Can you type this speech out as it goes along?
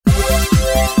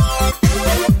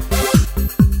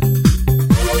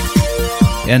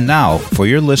And now, for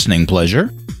your listening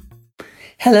pleasure.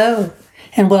 Hello,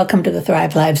 and welcome to the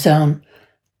Thrive Life Zone.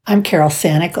 I'm Carol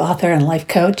Sanick, author and life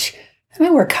coach, and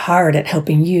I work hard at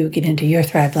helping you get into your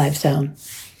Thrive Life Zone.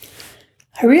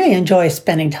 I really enjoy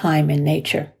spending time in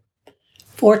nature.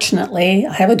 Fortunately,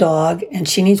 I have a dog, and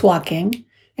she needs walking,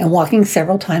 and walking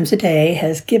several times a day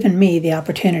has given me the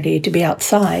opportunity to be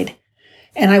outside,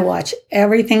 and I watch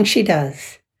everything she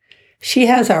does. She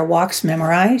has our walks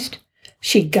memorized,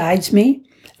 she guides me,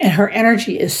 and her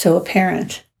energy is so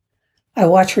apparent. I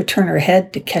watch her turn her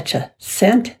head to catch a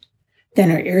scent, then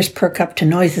her ears perk up to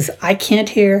noises I can't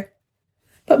hear.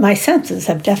 But my senses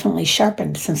have definitely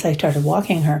sharpened since I started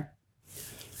walking her.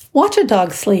 Watch a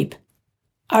dog sleep.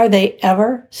 Are they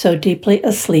ever so deeply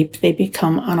asleep they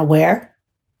become unaware?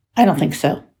 I don't think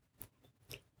so.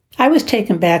 I was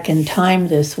taken back in time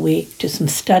this week to some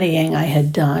studying I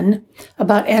had done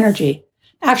about energy.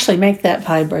 Actually make that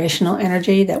vibrational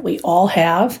energy that we all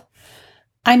have.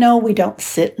 I know we don't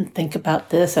sit and think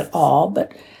about this at all,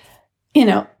 but,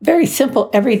 very simple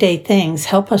everyday things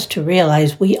help us to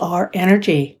realize we are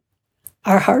energy.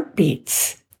 Our heart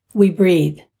beats, we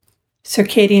breathe,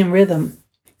 circadian rhythm.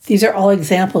 These are all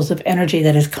examples of energy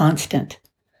that is constant.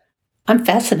 I'm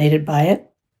fascinated by it.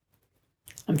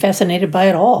 I'm fascinated by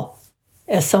it all.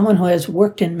 As someone who has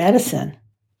worked in medicine,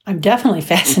 I'm definitely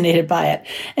fascinated by it,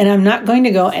 and I'm not going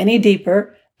to go any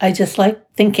deeper. I just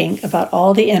like thinking about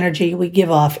all the energy we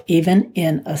give off, even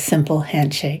in a simple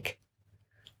handshake.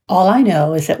 All I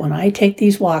know is that when I take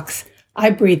these walks,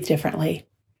 I breathe differently.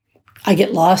 I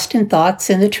get lost in thoughts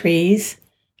in the trees,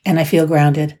 and I feel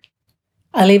grounded.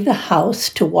 I leave the house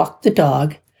to walk the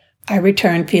dog. I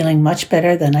return feeling much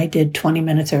better than I did 20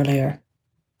 minutes earlier.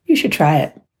 You should try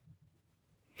it.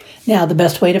 Now, the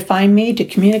best way to find me, to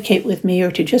communicate with me,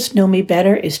 or to just know me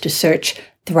better is to search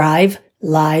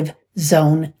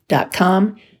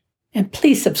ThriveLiveZone.com. And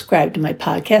please subscribe to my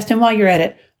podcast. And while you're at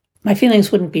it, my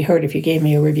feelings wouldn't be hurt if you gave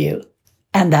me a review.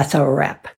 And that's our wrap.